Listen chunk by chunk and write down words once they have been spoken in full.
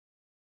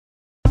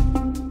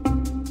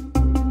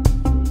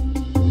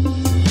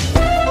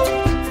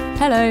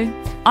Hello,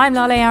 I'm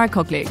Lale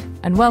Arikoglu,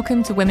 and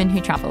welcome to Women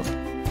Who Travel,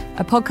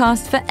 a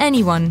podcast for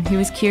anyone who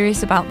is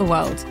curious about the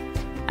world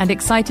and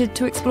excited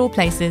to explore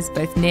places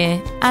both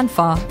near and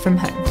far from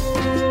home.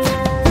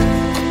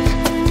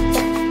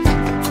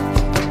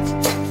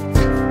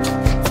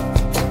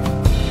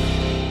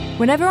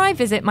 Whenever I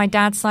visit my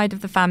dad's side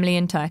of the family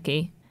in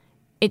Turkey,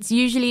 it's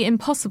usually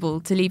impossible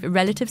to leave a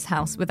relative's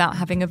house without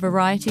having a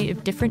variety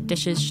of different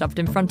dishes shoved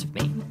in front of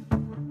me.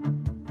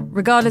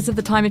 Regardless of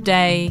the time of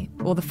day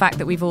or the fact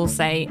that we've all,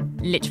 say,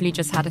 literally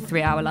just had a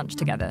 3-hour lunch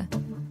together.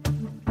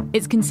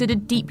 It's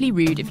considered deeply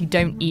rude if you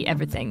don't eat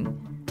everything,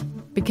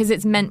 because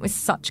it's meant with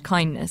such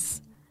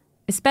kindness,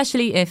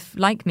 especially if,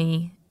 like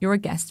me, you're a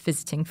guest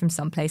visiting from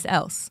someplace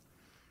else.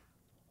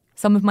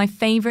 Some of my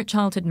favourite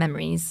childhood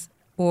memories,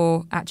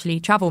 or actually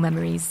travel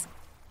memories,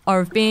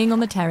 are of being on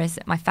the terrace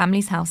at my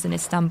family's house in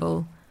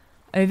Istanbul,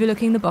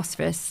 overlooking the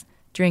Bosphorus,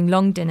 during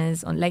long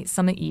dinners on late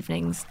summer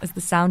evenings as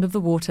the sound of the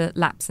water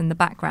laps in the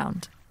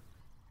background.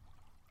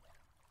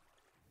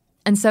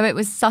 And so it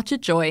was such a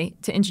joy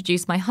to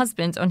introduce my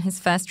husband on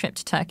his first trip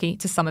to Turkey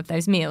to some of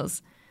those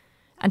meals,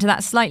 and to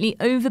that slightly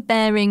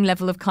overbearing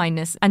level of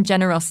kindness and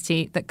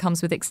generosity that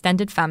comes with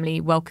extended family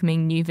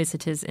welcoming new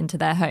visitors into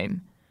their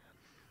home.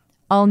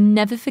 I'll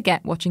never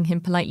forget watching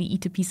him politely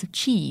eat a piece of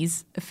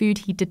cheese, a food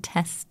he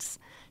detests,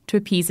 to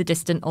appease a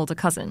distant older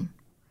cousin.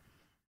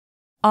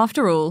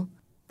 After all,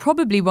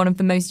 probably one of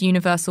the most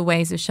universal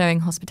ways of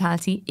showing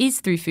hospitality is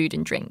through food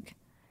and drink.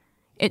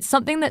 It's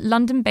something that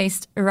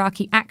London-based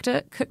Iraqi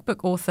actor,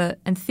 cookbook author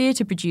and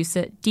theatre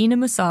producer Dina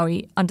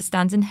Musawi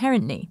understands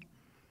inherently.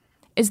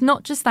 It's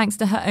not just thanks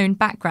to her own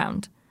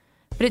background,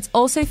 but it's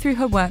also through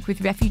her work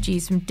with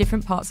refugees from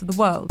different parts of the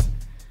world,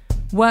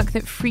 work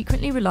that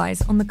frequently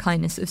relies on the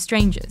kindness of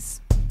strangers.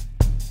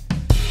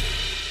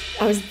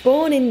 I was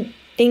born in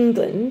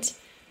England,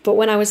 but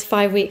when I was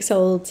 5 weeks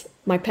old,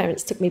 my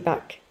parents took me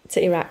back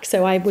to Iraq.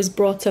 So I was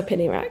brought up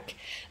in Iraq.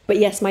 But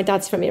yes, my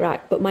dad's from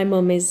Iraq, but my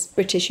mum is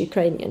British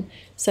Ukrainian.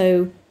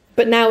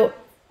 But now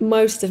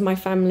most of my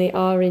family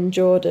are in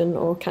Jordan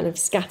or kind of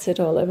scattered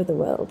all over the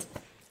world.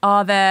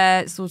 Are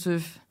there sort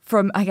of,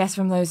 from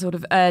those sort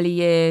of early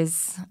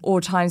years or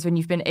times when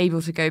you've been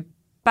able to go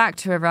back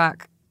to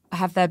Iraq,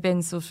 have there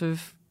been sort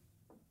of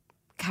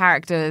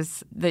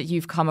characters that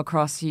you've come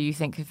across who you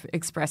think have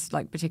expressed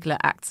like particular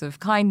acts of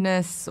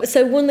kindness?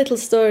 So one little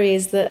story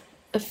is that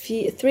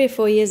 3 or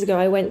 4 years ago,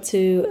 I went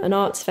to an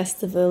arts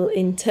festival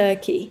in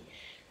Turkey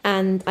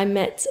and I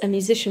met a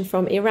musician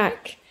from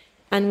Iraq,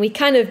 and we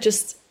kind of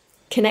just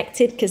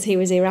connected because he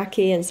was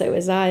Iraqi and so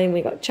was I, and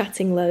we got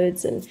chatting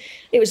loads, and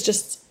it was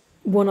just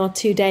 1 or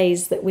 2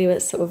 days that we were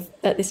sort of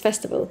at this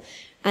festival.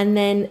 And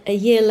then a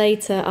year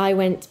later, I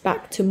went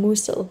back to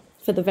Mosul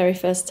for the very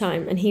first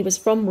time, and he was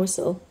from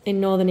Mosul in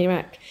northern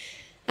Iraq.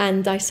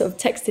 And I sort of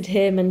texted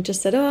him and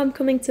just said, I'm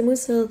coming to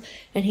Mosul.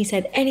 And he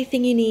said,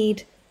 anything you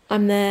need,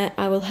 I'm there,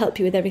 I will help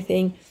you with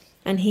everything.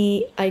 And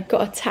I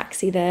got a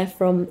taxi there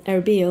from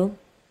Erbil,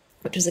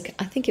 which was,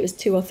 I think it was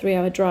 2 or 3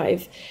 hour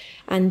drive.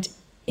 And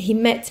he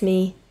met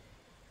me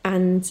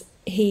and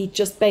he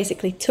just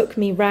basically took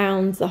me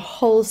round the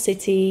whole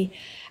city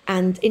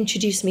and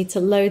introduced me to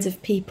loads of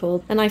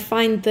people. And I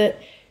find that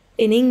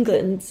in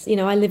England,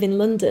 I live in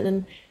London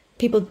and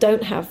people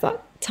don't have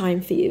that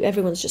time for you.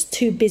 Everyone's just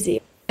too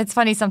busy. It's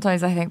funny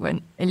sometimes, I think,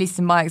 when, at least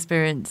in my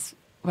experience,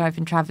 where I've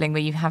been travelling,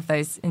 where you have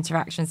those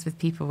interactions with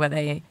people where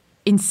they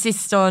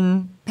insist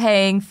on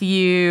paying for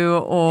you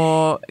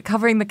or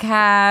covering the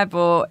cab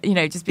or,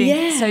 just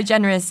being so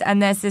generous. And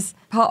there's this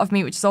part of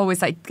me which is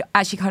always like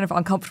actually kind of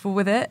uncomfortable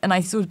with it. And I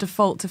sort of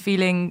default to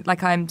feeling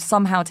like I'm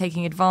somehow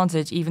taking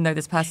advantage, even though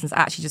this person's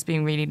actually just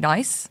being really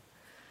nice.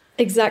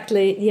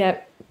 Exactly,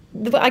 yeah.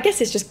 But I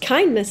guess it's just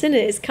kindness, isn't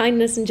it? It's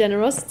kindness and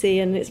generosity,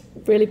 and it's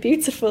really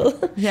beautiful.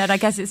 Yeah, and I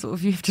guess it's sort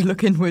of, you have to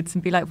look inwards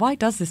and be like, why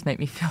does this make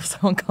me feel so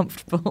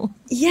uncomfortable?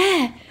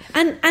 Yeah,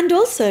 and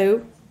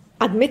also,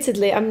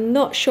 admittedly, I'm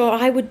not sure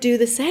I would do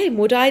the same.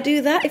 Would I do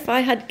that if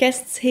I had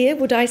guests here?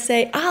 Would I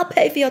say, I'll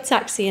pay for your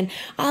taxi and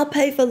I'll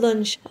pay for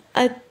lunch?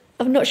 I'm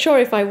not sure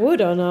if I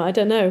would or not. I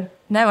don't know.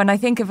 No, and I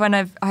think of when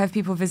I have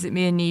people visit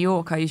me in New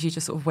York, I usually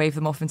just sort of wave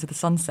them off into the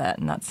sunset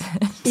and that's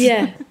it.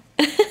 Yeah.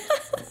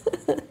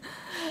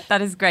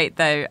 That is great,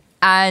 though.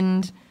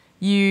 And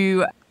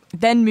you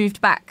then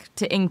moved back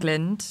to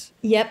England.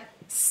 Yep.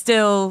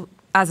 Still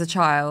as a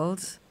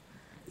child.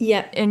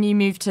 Yep. And you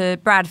moved to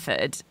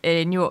Bradford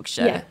in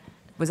Yorkshire. Yeah.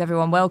 Was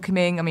everyone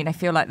welcoming? I mean, I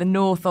feel like the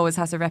North always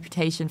has a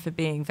reputation for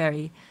being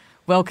very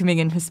welcoming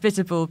and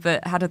hospitable,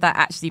 but how did that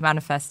actually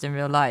manifest in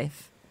real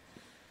life?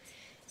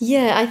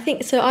 Yeah, I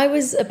think so. I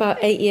was about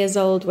 8 years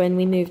old when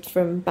we moved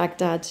from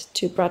Baghdad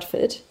to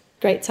Bradford.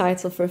 Great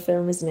title for a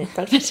film, isn't it?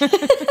 Bradford.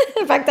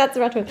 Baghdad to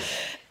Bradford.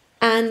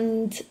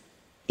 And,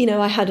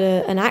 I had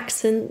an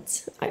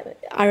accent.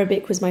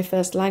 Arabic was my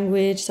first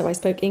language, so I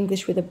spoke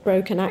English with a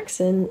broken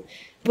accent.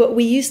 But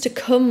we used to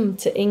come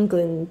to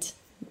England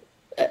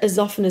as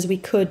often as we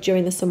could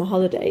during the summer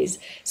holidays.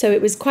 So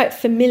it was quite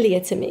familiar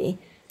to me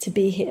to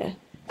be here.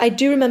 I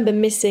do remember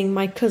missing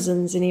my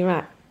cousins in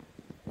Iraq.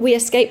 We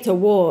escaped a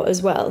war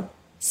as well.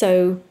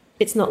 So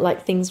it's not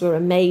like things were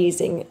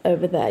amazing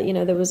over there. You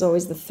know, there was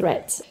always the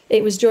threat.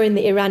 It was during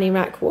the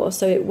Iran-Iraq war,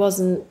 so it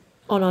wasn't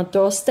on our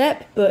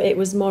doorstep, but it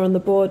was more on the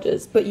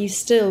borders. But you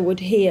still would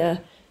hear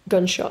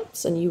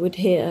gunshots and you would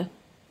hear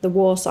the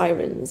war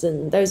sirens,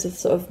 and those are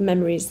sort of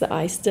memories that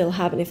I still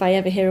have. And if I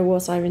ever hear a war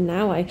siren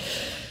now, I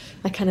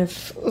kind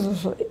of,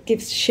 it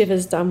gives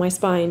shivers down my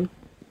spine.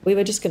 We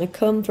were just going to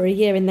come for a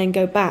year and then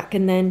go back,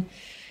 and then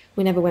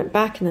we never went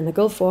back, and then the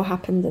Gulf War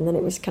happened, and then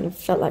it was kind of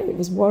felt like it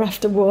was war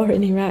after war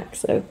in Iraq,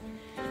 so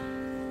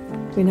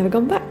we never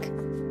gone back.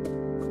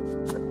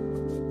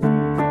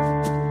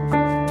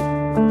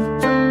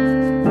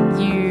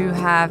 You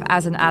have,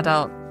 as an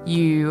adult,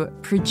 you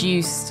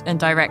produced and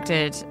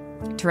directed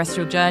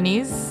Terrestrial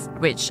Journeys,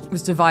 which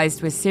was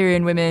devised with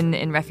Syrian women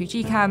in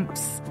refugee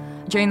camps.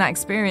 During that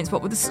experience,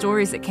 what were the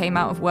stories that came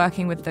out of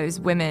working with those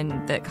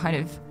women that kind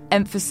of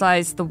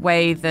emphasised the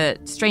way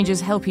that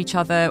strangers help each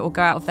other or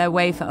go out of their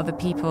way for other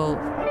people?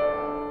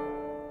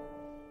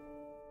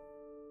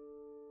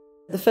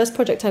 The first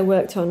project I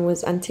worked on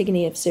was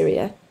Antigone of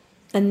Syria,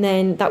 and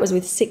then that was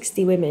with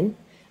 60 women.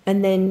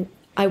 And then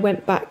I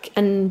went back,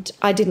 and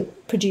I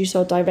didn't produce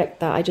or direct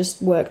that, I just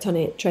worked on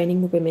it,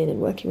 training the women and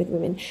working with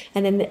women.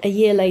 And then a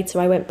year later,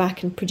 I went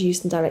back and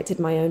produced and directed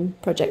my own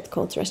project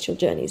called Terrestrial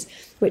Journeys,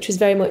 which was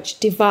very much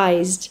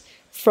devised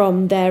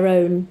from their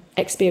own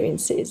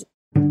experiences.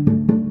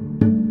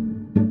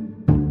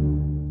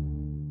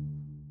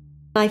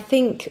 I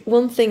think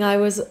one thing I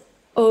was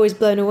always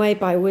blown away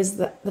by was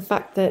the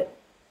fact that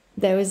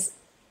there was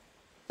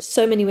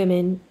so many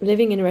women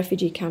living in a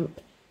refugee camp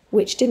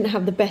which didn't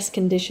have the best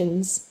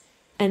conditions,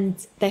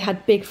 and they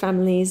had big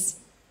families,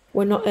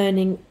 were not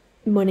earning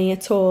money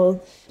at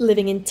all,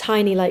 living in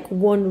tiny, like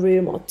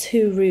 1-room or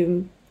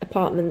 2-room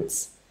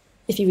apartments,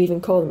 if you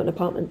even call them an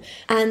apartment.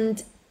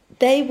 And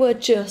they were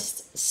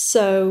just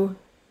so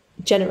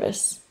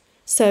generous.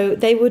 So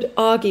they would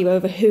argue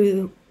over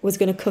who was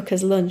going to cook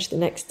us lunch the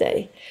next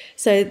day.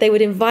 So they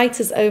would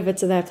invite us over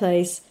to their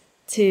place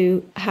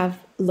to have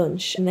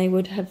lunch, and they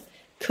would have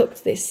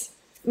cooked this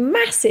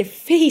massive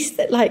feast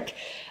that, like,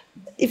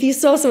 if you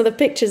saw some of the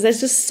pictures, there's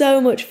just so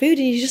much food,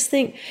 and you just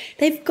think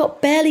they've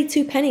got barely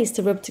 2 pennies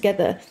to rub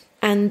together,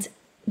 and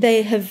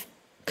they have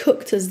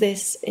cooked us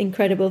this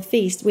incredible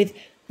feast with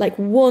like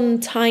one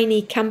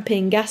tiny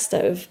camping gas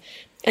stove.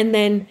 And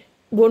then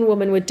one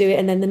woman would do it,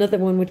 and then another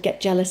one would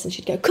get jealous, and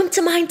she'd go, "Come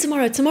to mine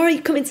tomorrow. Tomorrow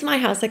you come into my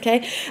house,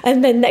 okay?"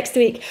 And then next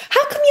week,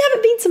 "How come you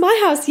haven't been to my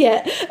house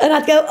yet?" And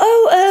I'd go,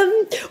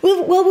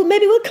 well,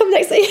 maybe we'll come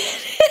next week.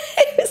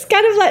 It was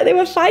kind of like they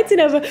were fighting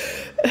over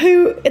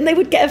who, and they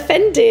would get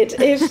offended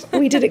if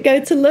we didn't go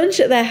to lunch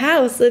at their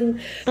house. And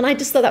I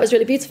just thought that was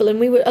really beautiful. And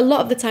we would, a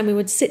lot of the time, we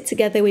would sit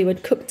together, we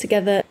would cook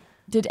together.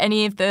 Did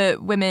any of the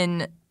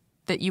women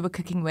that you were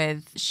cooking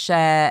with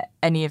share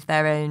any of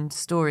their own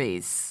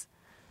stories?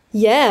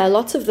 Yeah, a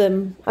lot of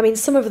them. I mean,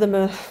 some of them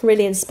are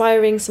really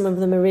inspiring, some of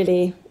them are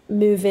really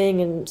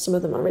moving, and some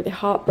of them are really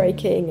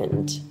heartbreaking,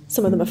 and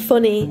some of them are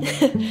funny.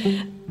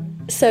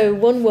 So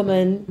one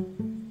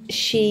woman,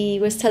 she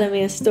was telling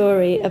me a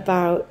story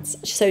about,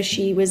 so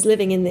she was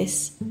living in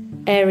this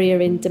area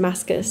in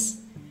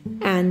Damascus,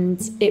 and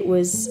it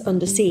was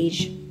under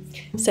siege.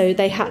 So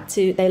they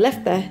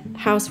left their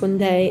house one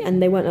day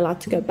and they weren't allowed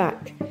to go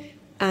back.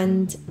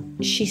 And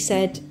she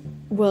said,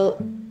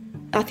 well,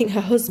 I think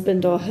her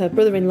husband or her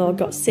brother-in-law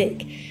got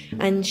sick,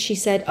 and she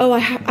said, "Oh, I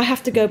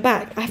have to go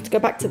back. I have to go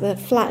back to the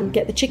flat and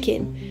get the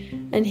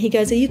chicken." And he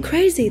goes, "Are you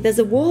crazy? There's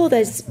a war.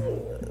 There's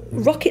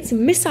rockets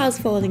and missiles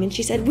falling." And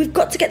she said, "We've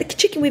got to get the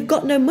chicken. We've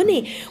got no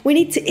money. We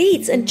need to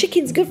eat, and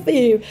chicken's good for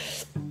you."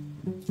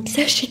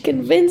 So she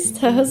convinced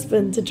her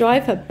husband to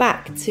drive her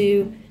back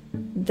to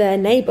their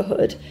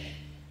neighbourhood,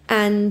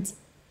 and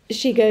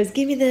she goes,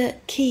 "Give me the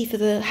key for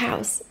the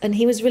house." And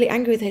he was really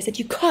angry with her. He said,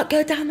 "You can't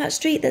go down that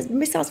street. There's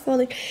missiles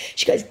falling."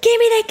 She goes, "Give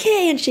me the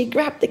key." And she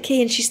grabbed the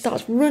key and she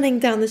starts running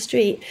down the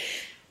street.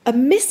 A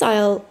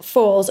missile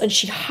falls and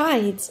she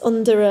hides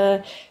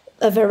under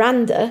a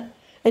veranda.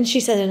 And she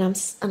said, and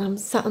I'm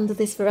sat under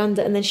this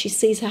veranda. And then she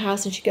sees her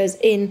house and she goes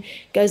in,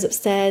 goes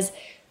upstairs,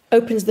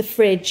 opens the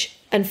fridge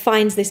and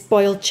finds this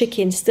boiled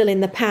chicken still in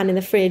the pan in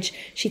the fridge.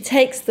 She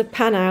takes the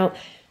pan out,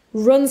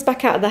 runs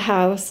back out of the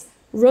house,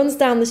 runs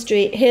down the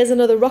street, hears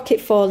another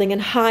rocket falling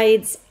and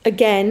hides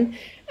again.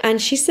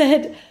 And she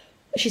said,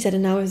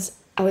 and I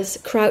was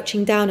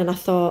crouching down and I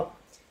thought,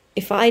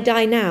 if I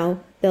die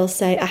now, they'll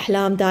say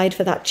Ahlam died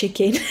for that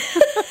chicken.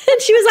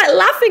 And she was like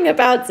laughing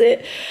about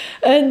it.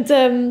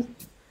 And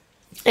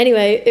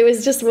anyway, it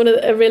was just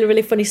a really,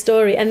 really funny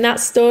story. And that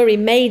story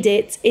made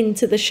it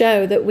into the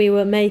show that we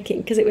were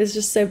making because it was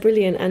just so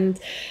brilliant.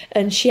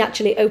 And she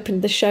actually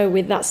opened the show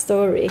with that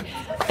story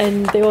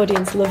and the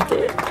audience loved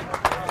it.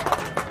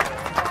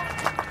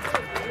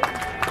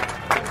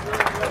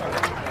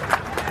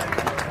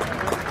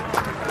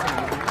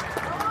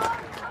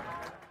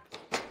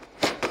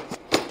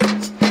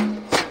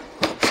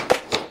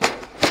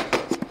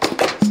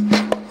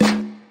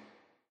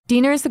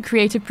 Dina is the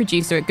creative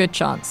producer at Good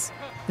Chance,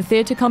 the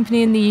theatre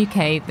company in the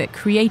UK that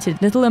created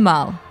Little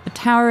Amal, a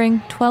towering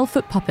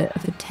 12-foot puppet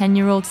of a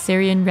 10-year-old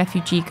Syrian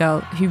refugee girl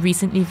who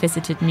recently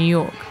visited New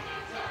York.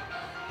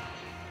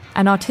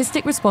 An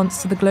artistic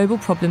response to the global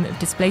problem of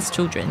displaced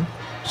children,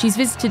 she's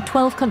visited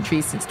 12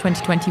 countries since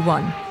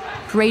 2021,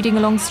 parading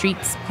along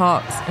streets,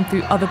 parks, and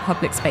through other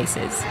public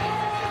spaces.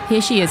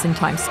 Here she is in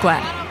Times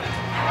Square.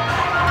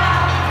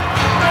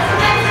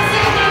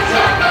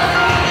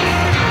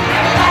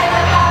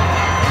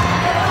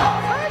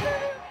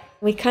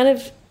 We kind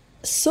of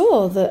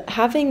saw that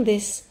having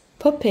this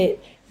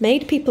puppet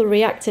made people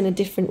react in a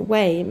different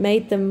way. It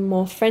made them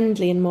more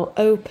friendly and more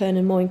open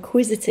and more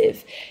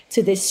inquisitive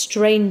to this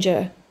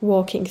stranger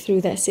walking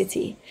through their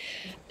city.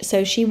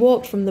 So she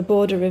walked from the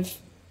border of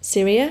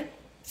Syria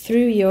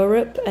through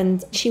Europe,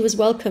 and she was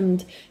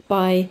welcomed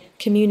by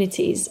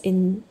communities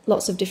in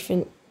lots of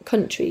different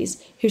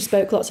countries who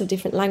spoke lots of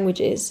different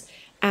languages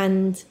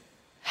and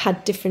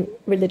had different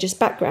religious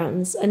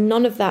backgrounds, and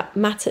none of that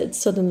mattered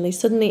suddenly.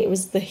 Suddenly it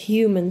was the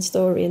human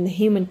story and the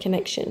human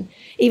connection,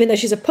 even though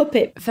she's a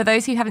puppet. For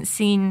those who haven't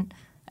seen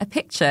a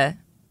picture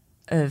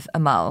of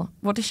Amal,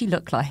 what does she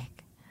look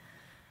like?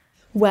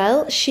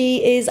 Well,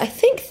 she is, I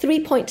think,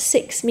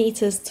 3.6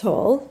 metres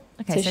tall.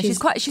 Okay, so she's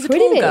a tall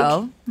big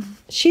girl.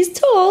 She's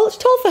tall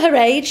for her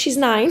age. She's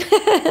 9.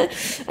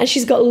 And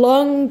she's got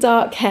long,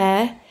 dark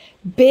hair,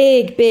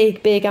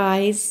 big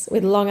eyes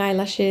with long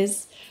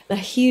eyelashes, a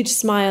huge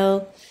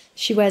smile.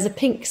 She wears a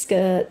pink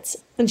skirt,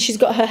 and she's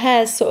got her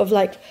hair sort of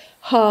like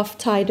half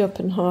tied up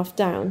and half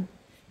down.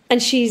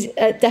 And she's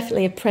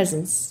definitely a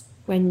presence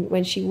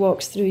when she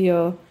walks through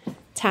your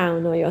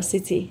town or your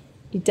city.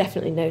 You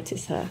definitely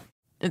notice her.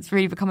 It's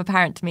really become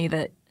apparent to me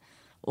that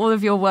all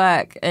of your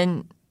work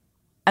and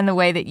the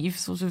way that you've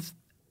sort of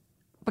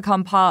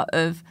become part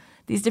of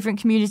these different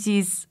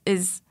communities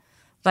is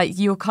like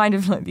you're kind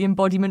of like the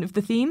embodiment of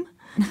the theme.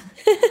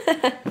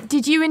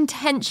 Did you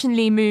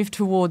intentionally move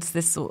towards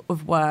this sort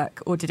of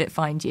work, or did it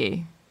find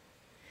you?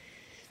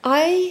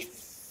 I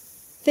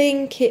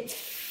think it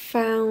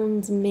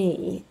found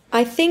me.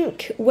 I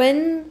think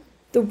when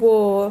the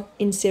war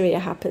in Syria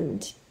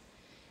happened,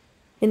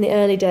 in the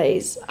early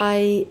days,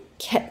 I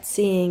kept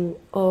seeing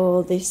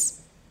all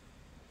this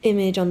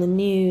image on the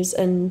news,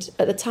 and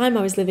at the time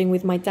I was living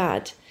with my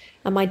dad,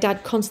 and my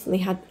dad constantly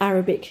had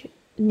Arabic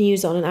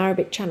news on and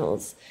Arabic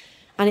channels.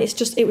 And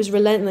it was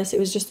relentless. It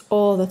was just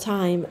all the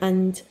time.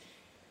 And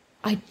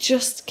I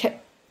just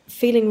kept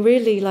feeling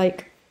really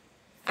like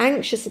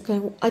anxious and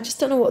going, I just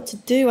don't know what to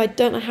do. I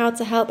don't know how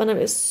to help. And it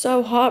was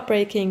so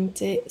heartbreaking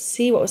to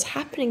see what was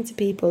happening to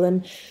people.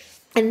 And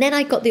then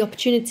I got the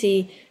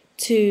opportunity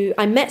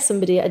I met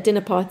somebody at a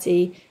dinner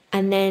party,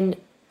 and then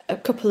a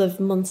couple of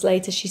months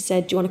later she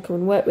said, do you want to come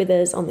and work with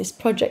us on this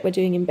project we're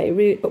doing in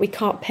Beirut, but we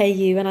can't pay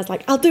you? And I was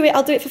like, I'll do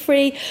it for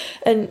free.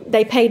 And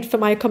they paid for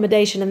my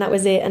accommodation, and that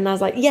was it. And I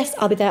was like, yes,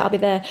 I'll be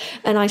there.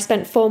 And I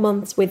spent 4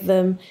 months with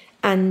them,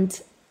 and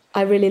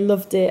I really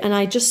loved it. And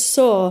I just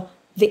saw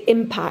the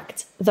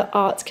impact that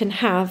art can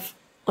have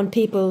on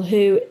people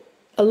who,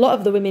 a lot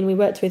of the women we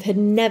worked with had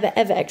never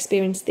ever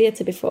experienced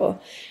theatre before.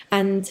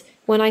 And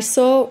when I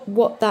saw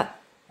what that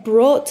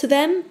brought to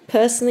them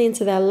personally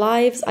into their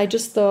lives, I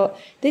just thought,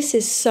 this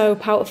is so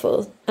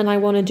powerful and I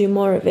want to do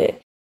more of it.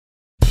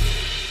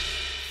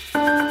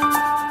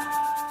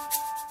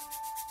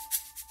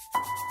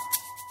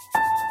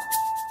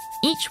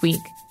 Each week,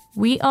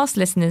 we ask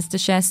listeners to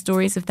share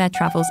stories of their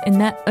travels in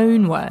their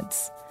own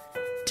words.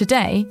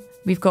 Today,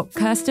 we've got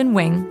Kirsten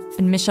Wing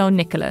and Michelle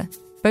Nicola,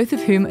 both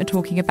of whom are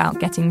talking about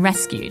getting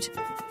rescued.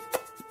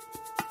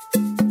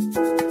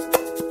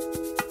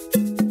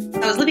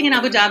 I was living in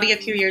Abu Dhabi a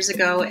few years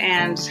ago,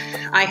 and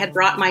I had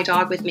brought my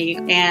dog with me,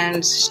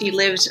 and she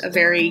lived a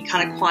very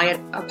kind of quiet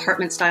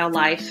apartment-style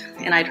life.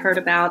 And I'd heard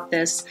about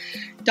this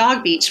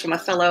dog beach from a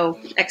fellow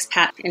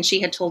expat, and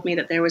she had told me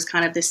that there was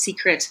kind of this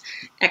secret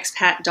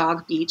expat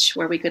dog beach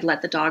where we could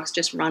let the dogs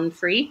just run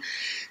free.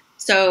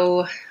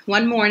 So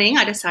one morning,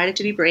 I decided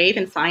to be brave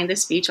and find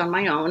this beach on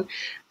my own.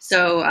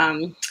 So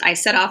I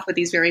set off with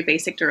these very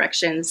basic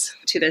directions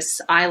to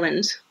this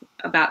island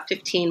about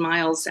 15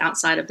 miles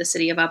outside of the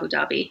city of Abu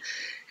Dhabi.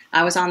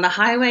 I was on the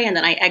highway, and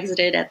then I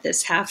exited at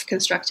this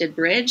half-constructed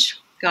bridge,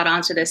 got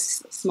onto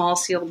this small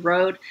sealed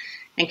road,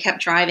 and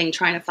kept driving,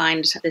 trying to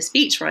find this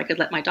beach where I could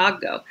let my dog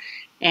go.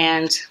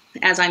 And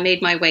as I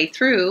made my way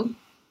through,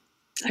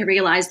 I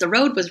realized the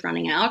road was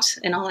running out,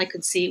 and all I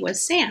could see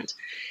was sand.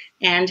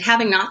 And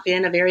having not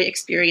been a very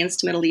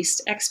experienced Middle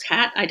East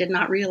expat, I did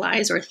not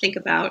realize or think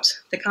about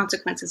the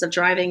consequences of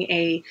driving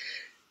a,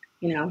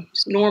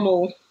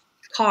 normal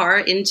car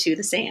into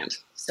the sand.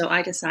 So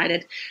I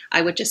decided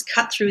I would just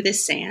cut through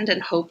this sand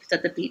and hope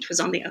that the beach was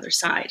on the other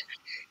side.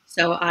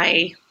 So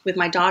with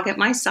my dog at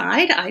my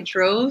side, I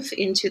drove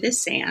into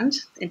this sand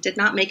and did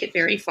not make it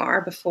very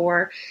far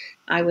before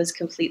I was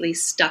completely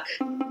stuck.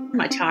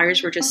 My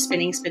tires were just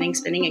spinning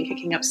and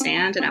kicking up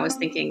sand. And I was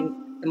thinking,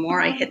 the more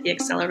I hit the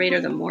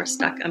accelerator, the more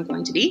stuck I'm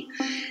going to be.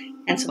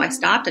 And so I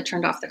stopped, I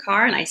turned off the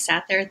car, and I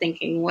sat there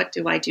thinking, what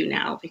do I do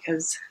now?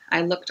 Because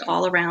I looked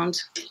all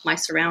around my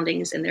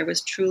surroundings, and there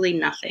was truly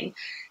nothing.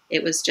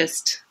 It was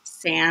just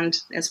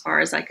sand as far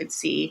as I could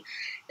see.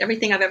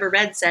 everything I've ever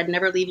read said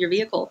never leave your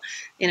vehicle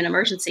in an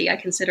emergency. I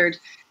considered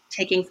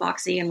taking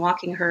Foxy and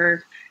walking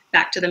her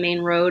back to the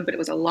main road, but it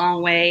was a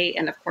long way.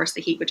 And of course,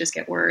 the heat would just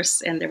get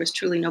worse. And there was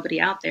truly nobody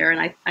out there.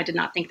 And I did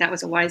not think that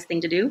was a wise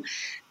thing to do.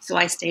 So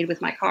I stayed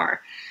with my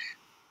car.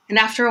 And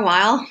after a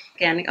while,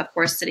 again, of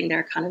course, sitting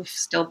there kind of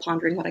still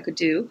pondering what I could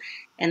do.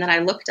 And then I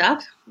looked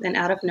up, and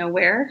out of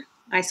nowhere,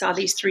 I saw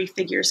these 3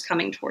 figures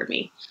coming toward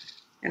me.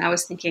 And I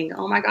was thinking,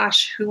 oh my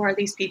gosh, who are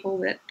these people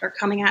that are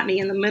coming at me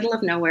in the middle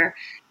of nowhere?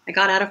 I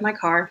got out of my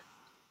car,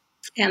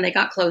 and they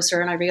got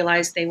closer, and I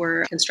realized they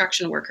were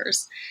construction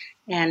workers.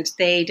 And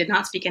they did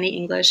not speak any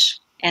English,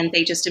 and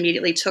they just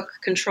immediately took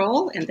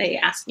control, and they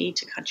asked me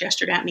to,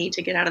 gestured at me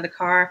to get out of the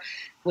car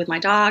with my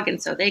dog.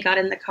 And so they got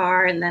in the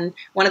car, and then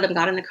one of them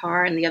got in the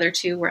car, and the other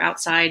 2 were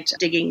outside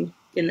digging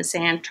in the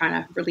sand, trying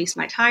to release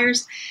my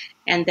tires.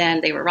 And then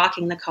they were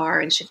rocking the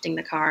car and shifting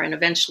the car, and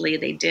eventually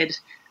they did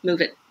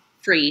move it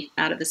free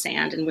out of the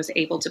sand and was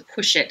able to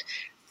push it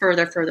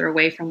further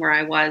away from where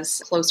I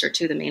was, closer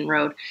to the main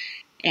road.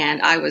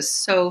 And I was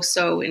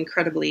so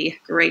incredibly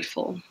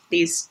grateful.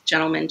 These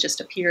gentlemen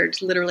just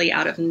appeared literally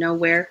out of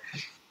nowhere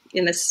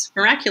in this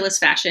miraculous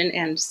fashion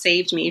and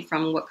saved me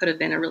from what could have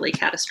been a really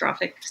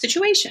catastrophic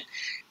situation.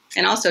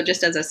 And also,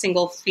 just as a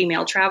single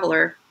female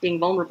traveler being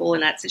vulnerable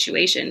in that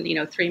situation,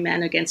 3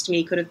 men against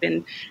me could have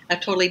been a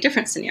totally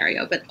different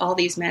scenario. But all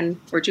these men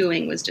were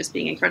doing was just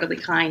being incredibly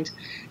kind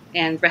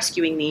and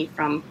rescuing me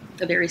from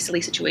a very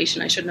silly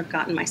situation I shouldn't have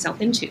gotten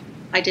myself into.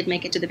 I did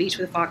make it to the beach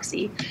with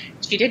Foxy.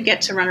 She did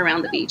get to run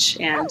around the beach,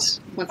 and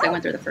once I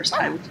went there the first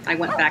time, I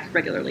went back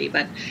regularly,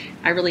 but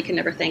I really can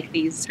never thank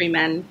these 3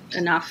 men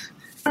enough.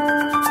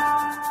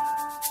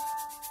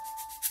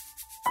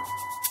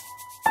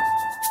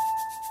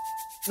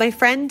 My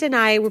friend and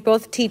I were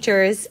both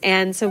teachers,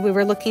 and so we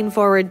were looking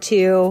forward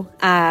to,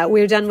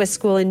 we were done with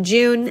school in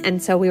June,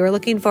 and so we were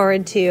looking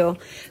forward to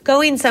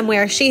going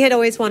somewhere. She had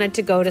always wanted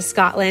to go to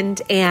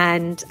Scotland,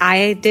 and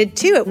I did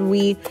too.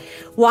 We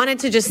wanted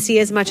to just see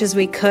as much as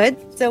we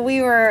could. So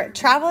we were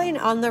traveling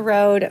on the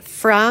road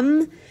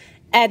from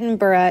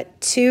Edinburgh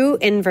to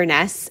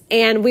Inverness,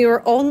 and we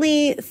were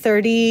only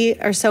 30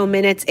 or so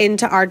minutes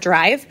into our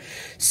drive.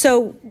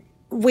 So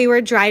we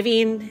were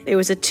driving, it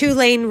was a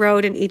 2-lane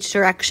road in each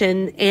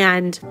direction,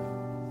 and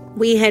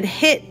we had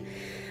hit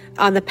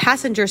on the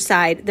passenger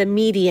side, the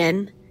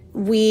median.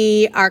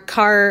 Our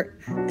car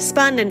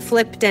spun and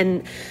flipped,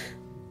 and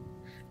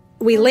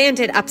we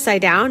landed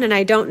upside down, and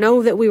I don't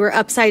know that we were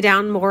upside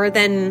down more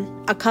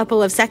than a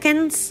couple of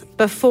seconds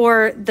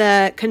before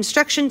the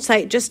construction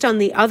site just on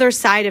the other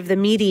side of the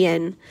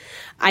median.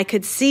 I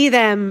could see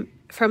them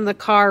from the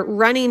car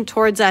running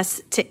towards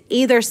us to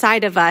either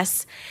side of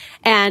us,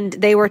 and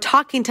they were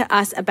talking to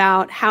us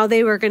about how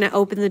they were going to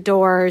open the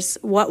doors,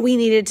 what we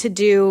needed to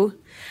do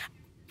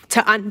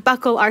to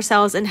unbuckle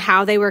ourselves, and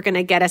how they were going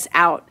to get us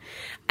out.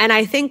 And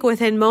I think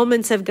within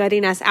moments of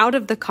getting us out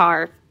of the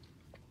car,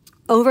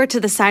 over to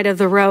the side of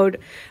the road,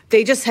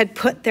 they just had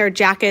put their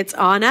jackets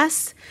on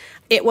us.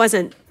 It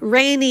wasn't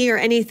rainy or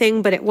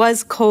anything, but it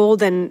was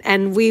cold,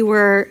 and we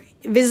were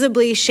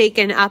visibly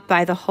shaken up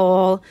by the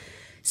whole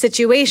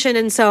situation.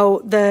 And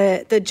so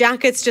the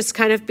jackets just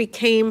kind of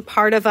became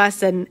part of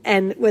us,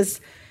 and was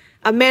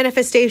a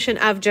manifestation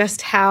of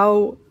just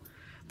how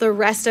the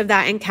rest of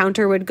that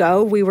encounter would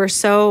go. We were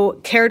so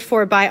cared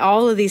for by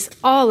all of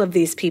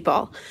these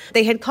people.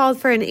 They had called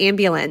for an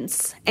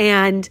ambulance,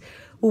 and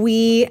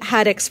we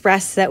had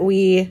expressed that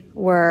we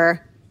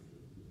were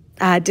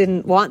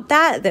didn't want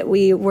that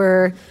we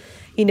were,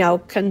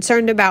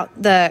 concerned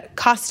about the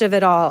cost of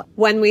it all.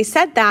 When we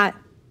said that,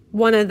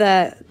 one of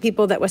the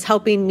people that was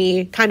helping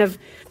me kind of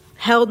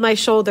held my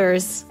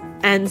shoulders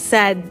and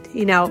said,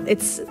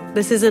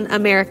 this isn't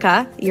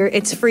America.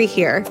 It's free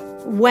here.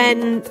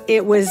 When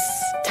it was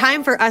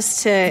time for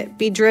us to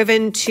be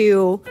driven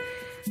to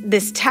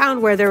this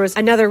town where there was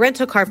another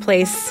rental car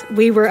place,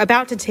 we were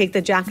about to take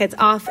the jackets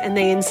off, and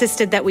they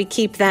insisted that we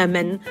keep them.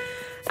 And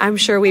I'm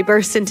sure we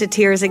burst into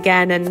tears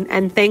again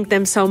and thanked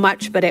them so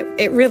much. But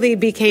it really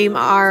became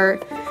our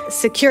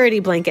security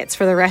blankets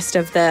for the rest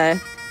of the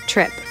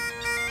trip.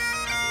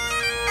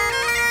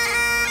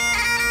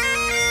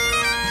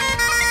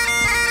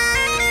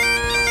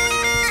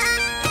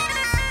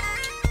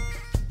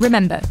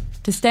 Remember,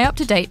 to stay up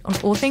to date on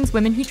all things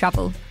Women Who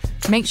Travel,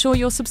 make sure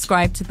you're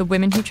subscribed to the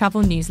Women Who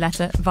Travel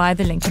newsletter via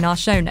the link in our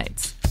show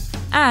notes,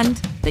 and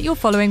that you're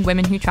following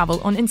Women Who Travel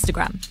on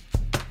Instagram.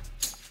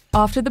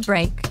 After the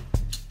break,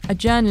 a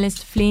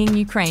journalist fleeing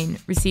Ukraine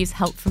receives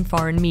help from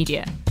foreign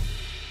media.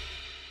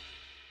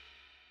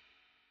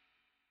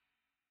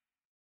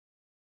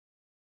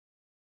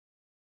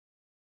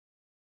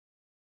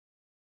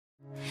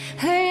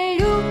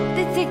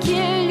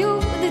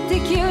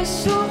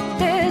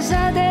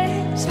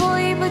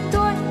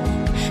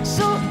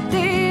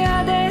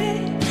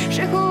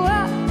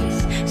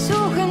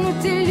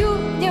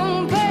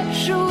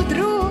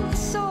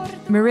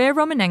 Maria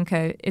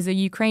Romanenko is a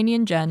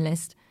Ukrainian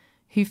journalist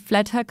who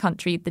fled her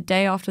country the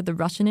day after the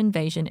Russian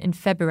invasion in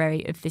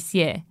February of this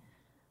year,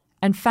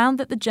 and found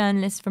that the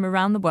journalists from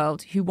around the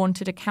world who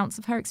wanted accounts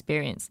of her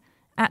experience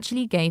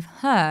actually gave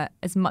her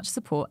as much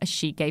support as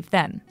she gave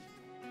them.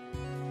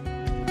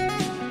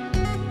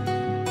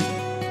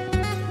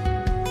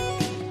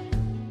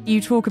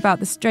 You talk about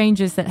the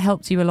strangers that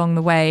helped you along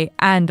the way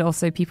and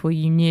also people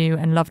you knew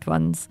and loved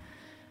ones.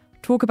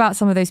 Talk about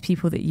some of those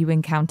people that you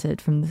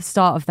encountered from the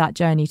start of that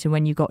journey to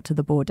when you got to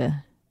the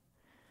border.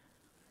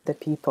 The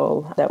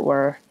people that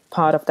were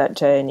part of that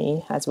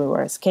journey as we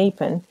were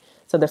escaping.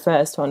 So the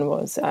first one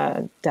was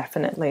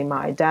definitely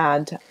my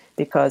dad,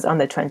 because on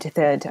the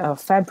 23rd of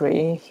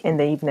February in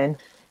the evening,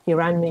 he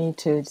rang me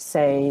to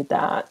say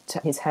that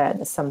he's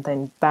heard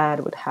something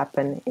bad would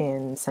happen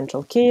in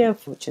central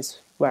Kiev, which is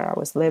where I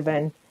was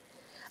living.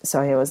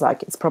 So he was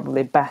like, it's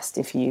probably best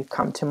if you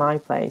come to my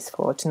place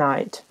for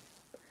tonight.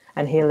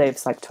 And he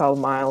lives like 12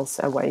 miles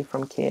away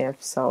from Kiev,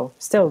 so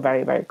still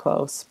very, very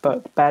close,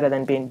 but better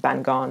than being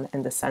bang on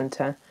in the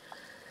center.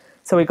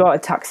 So we got a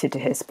taxi to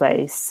his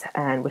place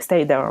and we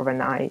stayed there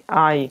overnight.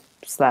 I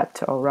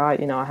slept all right,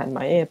 I had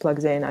my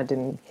earplugs in, I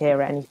didn't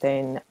hear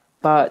anything.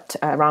 But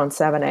around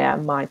 7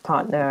 a.m., my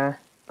partner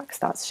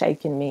starts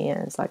shaking me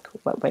and it's like,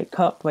 wake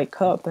up.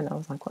 And I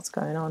was like, what's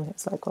going on?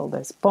 It's like, well,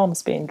 there's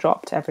bombs being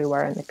dropped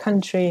everywhere in the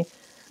country.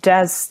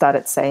 Jez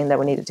started saying that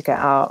we needed to get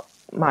out.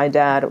 My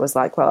dad was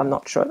like, well, I'm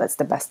not sure that's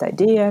the best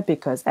idea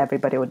because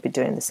everybody would be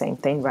doing the same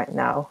thing right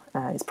now.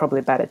 It's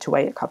probably better to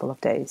wait a couple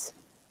of days.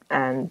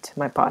 And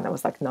my partner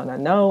was like,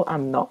 no,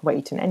 I'm not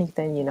waiting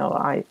anything.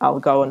 I'll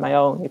go on my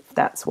own if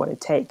that's what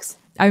it takes.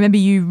 I remember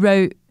you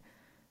wrote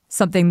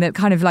something that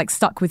kind of like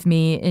stuck with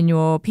me in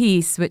your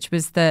piece, which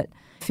was that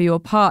for your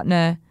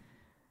partner,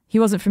 he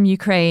wasn't from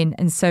Ukraine.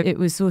 And so it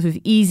was sort of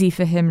easy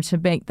for him to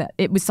make that.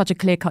 It was such a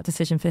clear-cut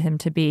decision for him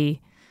to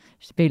be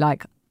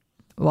like,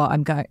 well,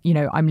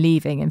 I'm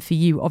leaving. And for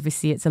you,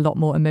 obviously, it's a lot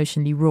more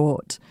emotionally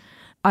wrought.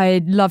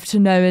 I'd love to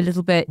know a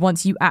little bit,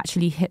 once you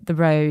actually hit the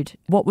road,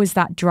 what was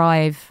that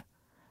drive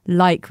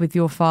like with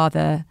your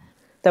father?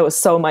 There was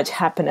so much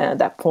happening at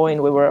that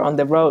point. We were on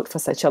the road for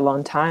such a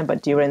long time,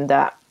 but during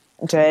that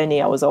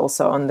journey, I was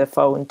also on the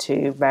phone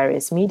to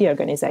various media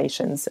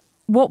organizations.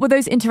 What were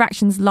those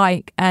interactions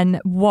like, and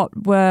what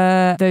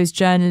were those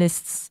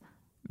journalists'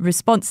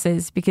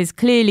 responses? Because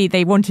clearly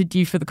they wanted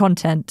you for the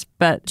content,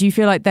 but do you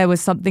feel like there was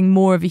something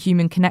more of a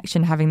human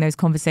connection having those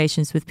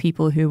conversations with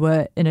people who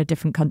were in a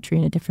different country,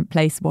 in a different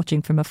place,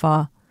 watching from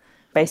afar?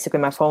 Basically,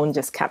 my phone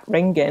just kept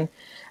ringing.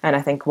 And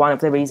I think one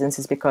of the reasons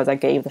is because I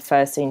gave the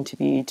first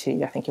interview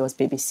to, I think it was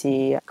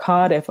BBC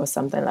Cardiff or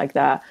something like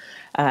that.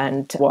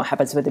 And what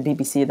happens with the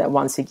BBC, that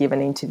once you give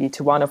an interview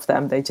to one of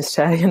them, they just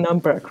share your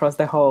number across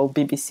the whole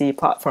BBC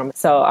platform.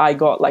 So I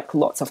got like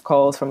lots of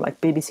calls from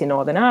like BBC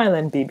Northern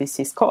Ireland,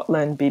 BBC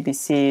Scotland,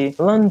 BBC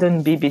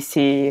London,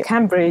 BBC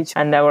Cambridge.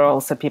 And there were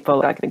also people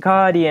like The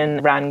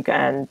Guardian rang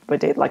and we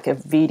did like a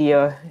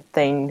video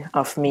thing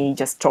of me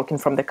just talking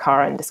from the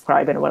car and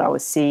describing what I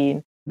was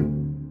seeing.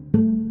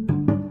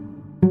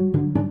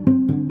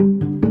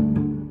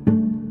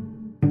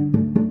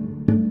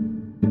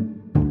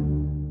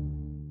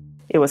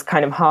 It was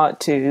kind of hard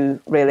to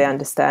really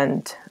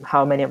understand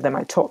how many of them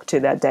I talked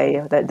to that day.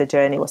 The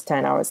journey was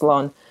 10 hours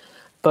long,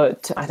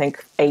 but I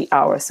think 8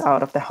 hours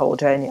out of the whole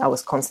journey, I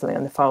was constantly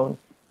on the phone.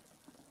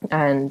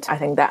 And I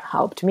think that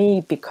helped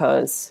me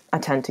because I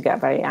tend to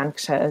get very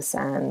anxious.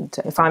 And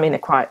if I'm in a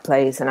quiet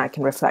place and I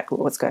can reflect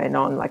what's going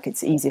on, like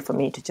it's easy for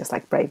me to just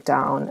like break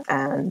down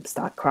and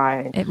start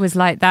crying. It was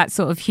like that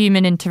sort of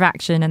human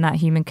interaction and that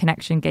human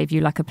connection gave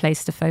you like a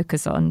place to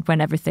focus on when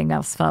everything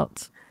else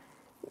felt.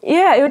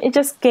 Yeah, it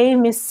just gave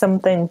me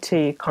something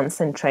to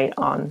concentrate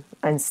on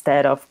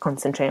instead of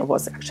concentrating on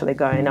what's actually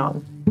going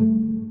on.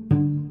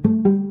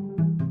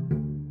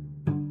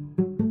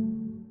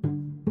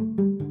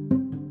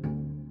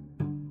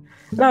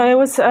 No, it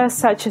was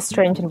such a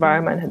strange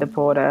environment at the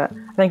border.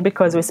 I think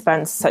because we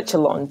spent such a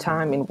long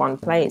time in one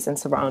place and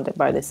surrounded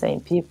by the same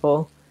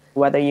people,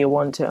 whether you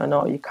want to or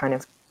not, you kind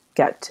of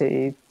get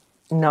to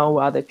know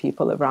other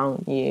people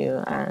around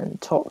you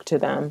and talk to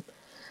them.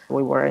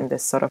 We were in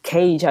this sort of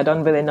cage. I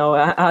don't really know.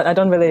 I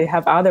don't really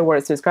have other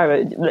words to describe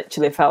it. It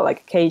literally felt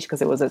like a cage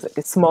because it was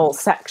a small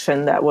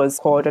section that was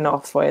cordoned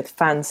off with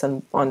fence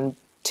on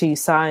two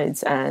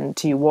sides and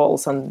two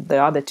walls on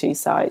the other two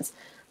sides.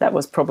 That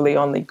was probably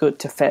only good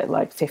to fit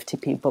like 50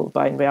 people,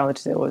 but in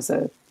reality there was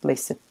at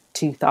least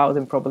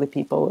 2,000 probably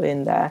people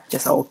in there,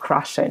 just all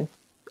crashing.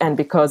 And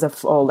because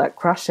of all that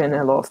crushing,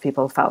 a lot of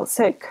people felt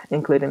sick,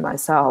 including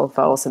myself.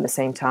 Also at the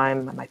same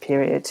time, my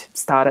period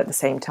started at the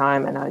same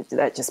time, and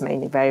that just made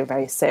me very,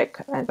 very sick.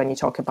 And when you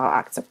talk about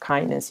acts of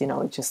kindness,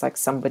 it's just like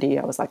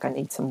I was like, I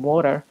need some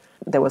water.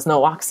 There was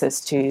no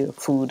access to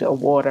food or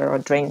water or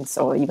drinks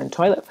or even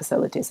toilet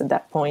facilities at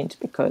that point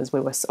because we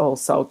were all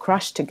so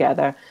crushed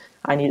together.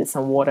 I needed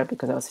some water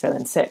because I was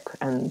feeling sick,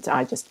 and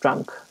I just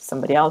drank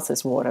somebody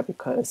else's water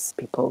because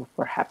people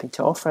were happy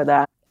to offer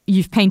that.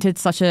 You've painted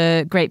such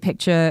a great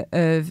picture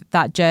of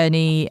that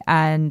journey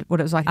and what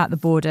it was like at the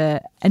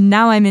border. And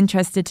now I'm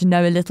interested to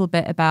know a little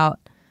bit about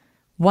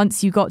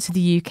once you got to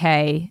the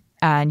UK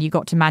and you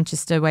got to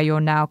Manchester, where you're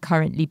now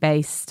currently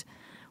based,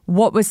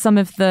 what were some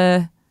of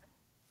the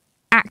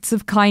acts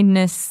of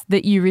kindness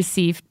that you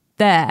received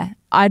there?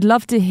 I'd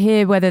love to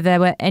hear whether there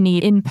were any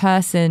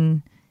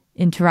in-person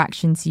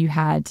interactions you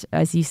had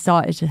as you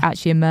started to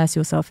actually immerse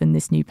yourself in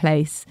this new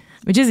place,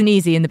 which isn't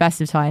easy in the best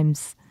of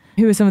times.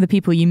 Who are some of the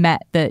people you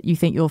met that you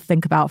think you'll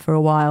think about for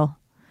a while?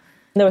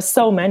 There were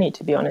so many,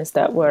 to be honest,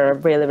 that were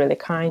really, really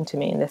kind to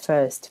me in the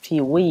first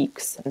few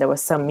weeks. There were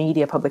some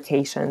media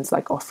publications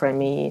like offering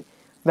me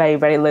very,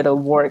 very little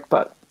work,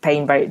 but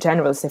paying very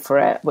generously for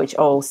it, which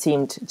all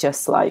seemed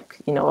just like,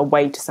 a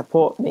way to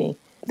support me.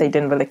 They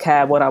didn't really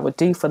care what I would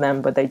do for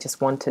them, but they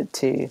just wanted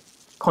to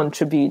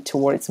contribute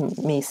towards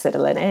me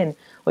settling in,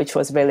 which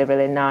was really,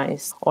 really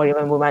nice. Or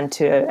even we went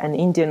to an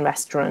Indian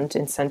restaurant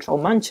in central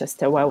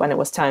Manchester where when it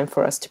was time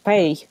for us to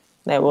pay,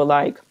 they were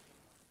like,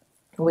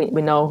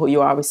 we know who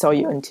you are, we saw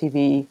you on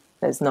TV,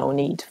 there's no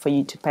need for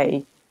you to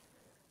pay.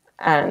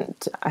 And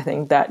I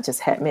think that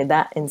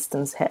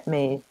instance hit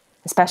me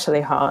especially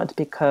hard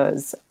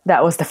because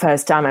that was the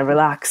first time I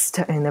relaxed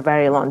in a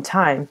very long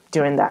time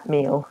during that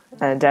meal.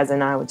 Des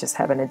and I were just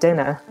having a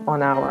dinner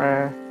on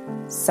our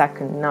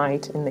second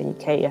night in the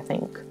UK, I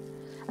think.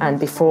 And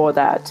before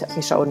that,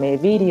 he showed me a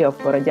video of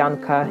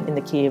Borodyanka in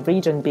the Kiev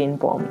region being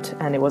bombed,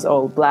 and it was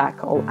all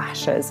black, all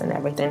ashes and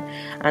everything.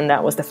 And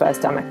that was the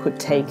first time I could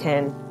take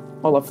in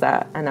all of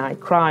that, and I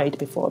cried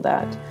before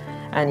that.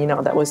 And,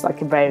 that was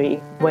like a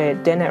very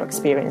weird dinner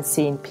experience,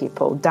 seeing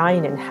people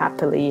dining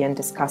happily and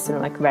discussing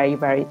like very,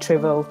 very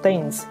trivial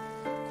things.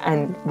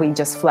 And we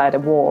just fled a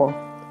war.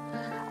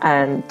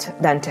 And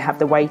then to have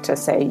the waiter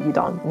say, you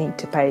don't need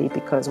to pay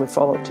because we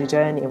followed your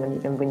journey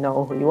and we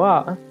know who you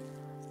are.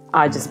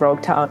 I just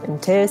broke out in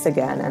tears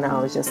again. And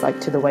I was just like,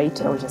 to the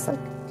waiter, I was just like,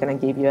 can I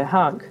give you a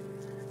hug?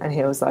 And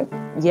he was like,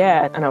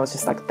 yeah. And I was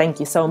just like, thank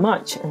you so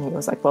much. And he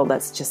was like, well,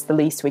 that's just the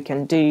least we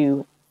can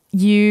do.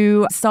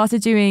 You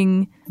started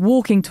doing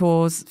walking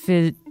tours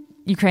for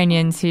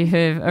Ukrainians who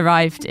have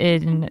arrived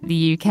in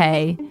the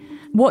UK.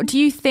 What do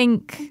you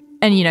think,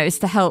 and it's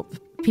to help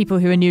people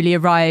who are newly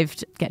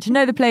arrived get to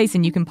know the place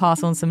and you can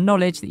pass on some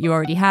knowledge that you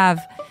already have.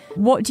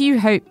 What do you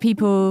hope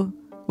people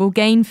will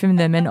gain from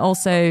them? And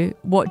also,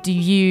 what do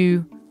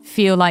you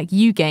feel like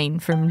you gain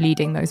from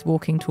leading those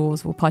walking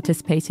tours or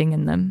participating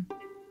in them?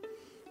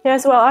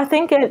 Yes, well, I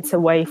think it's a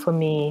way for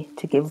me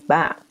to give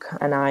back.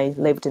 And I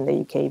lived in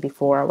the UK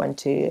before I went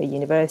to a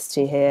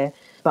university here.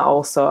 But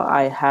also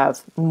I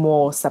have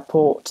more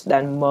support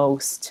than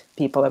most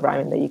people around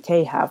in the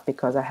UK have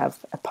because I have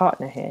a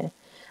partner here.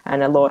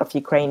 And a lot of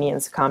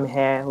Ukrainians come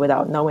here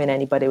without knowing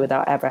anybody,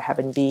 without ever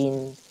having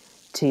been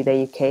to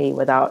the UK,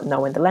 without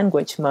knowing the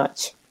language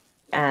much.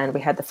 And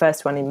we had the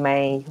first one in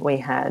May. We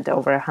had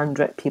over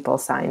 100 people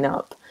sign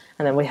up.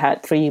 And then we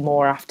had 3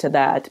 more after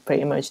that,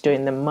 pretty much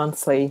doing them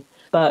monthly.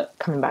 But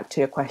coming back to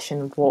your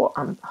question of what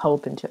I'm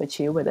hoping to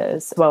achieve with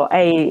this, well,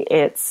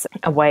 it's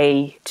a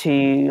way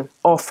to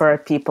offer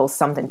people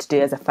something to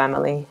do as a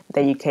family.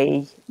 The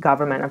UK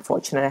government,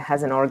 unfortunately,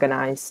 hasn't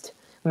organised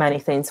many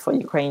things for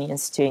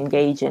Ukrainians to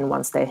engage in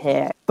once they're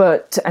here.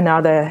 But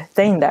another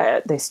thing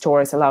that this tour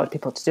has allowed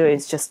people to do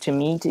is just to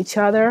meet each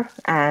other.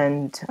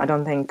 And I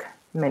don't think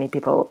many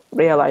people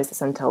realize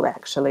this until they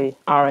actually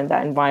are in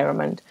that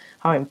environment,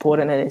 how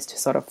important it is to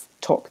sort of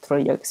talk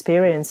through your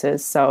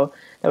experiences. So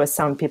there were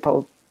some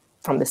people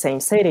from the same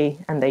city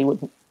and they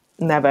would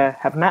never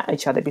have met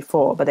each other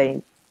before, but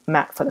they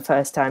met for the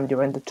first time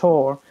during the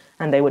tour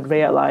and they would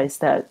realize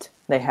that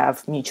they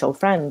have mutual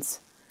friends.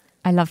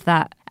 I love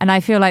that. And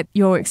I feel like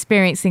you're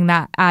experiencing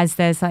that as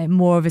there's like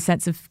more of a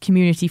sense of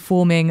community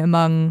forming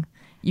among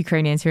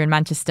Ukrainians who are in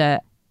Manchester.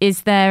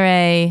 Is there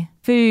a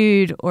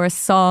food or a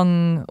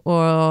song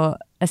or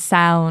a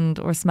sound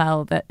or a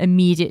smell that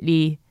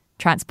immediately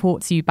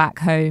transports you back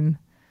home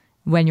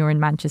when you're in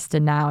Manchester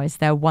now? Is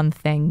there one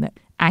thing that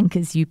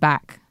anchors you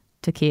back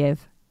to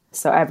Kiev?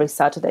 So every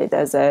Saturday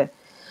there's a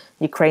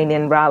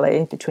Ukrainian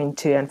rally between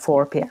 2 and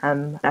 4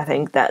 p.m. I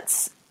think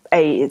that's,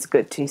 it's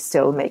good to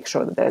still make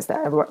sure that there's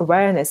that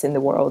awareness in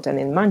the world and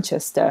in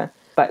Manchester,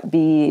 but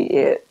B,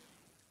 it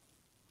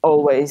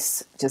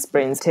always just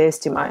brings tears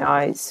to my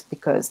eyes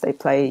because they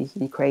play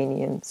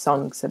Ukrainian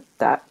songs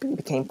that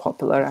became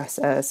popular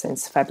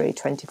since February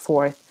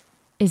 24th.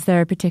 Is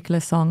there a particular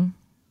song?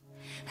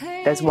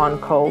 There's one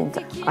called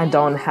I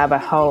Don't Have a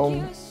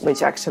Home,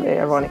 which actually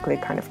ironically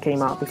kind of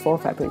came out before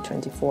February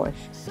 24th.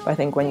 But I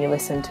think when you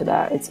listen to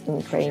that, it's in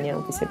Ukrainian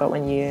obviously, but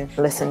when you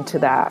listen to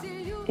that,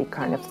 you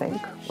kind of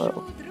think,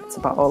 well, it's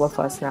about all of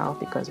us now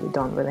because we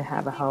don't really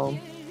have a home.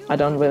 I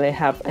don't really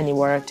have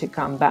anywhere to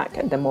come back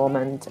at the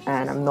moment,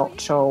 and I'm not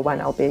sure when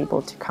I'll be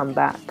able to come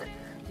back.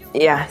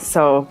 Yeah,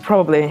 so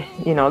probably,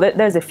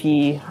 there's a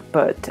few,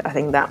 but I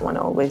think that one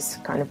always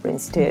kind of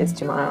brings tears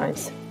to my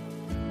eyes.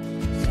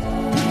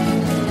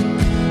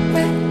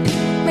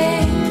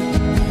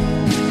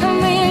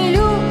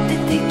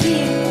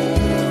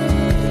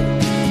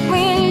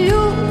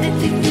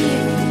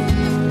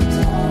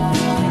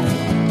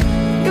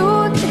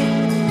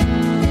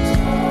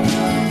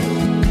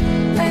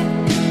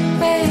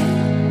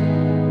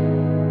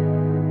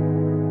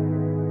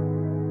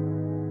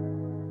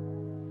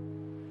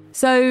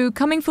 So,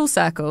 coming full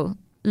circle,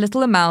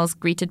 little Amal's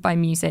greeted by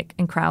music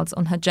and crowds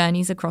on her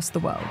journeys across the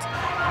world.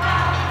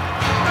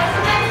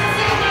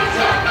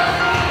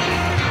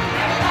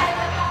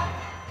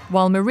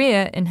 while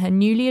Maria, in her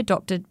newly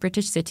adopted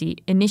British city,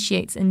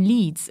 initiates and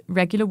leads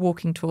regular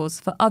walking tours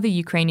for other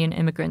Ukrainian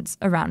immigrants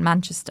around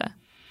Manchester.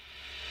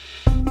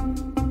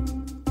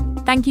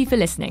 Thank you for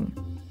listening.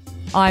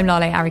 I'm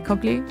Lale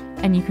Arikoglu,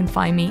 and you can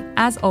find me,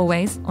 as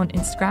always, on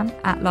Instagram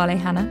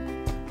 @LaleHannah,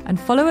 and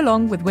follow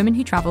along with Women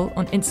Who Travel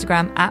on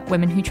Instagram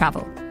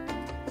 @WomenWhoTravel.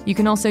 You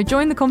can also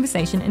join the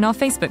conversation in our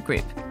Facebook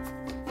group.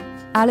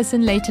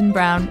 Alison Leighton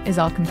Brown is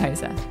our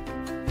composer.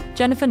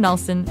 Jennifer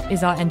Nelson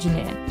is our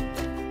engineer.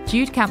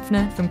 Jude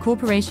Kampfner from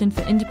Corporation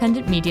for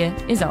Independent Media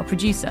is our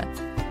producer.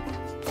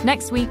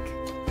 Next week,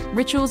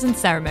 rituals and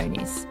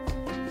ceremonies.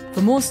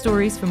 For more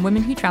stories from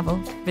Women Who Travel,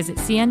 visit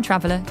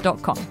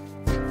cntraveller.com.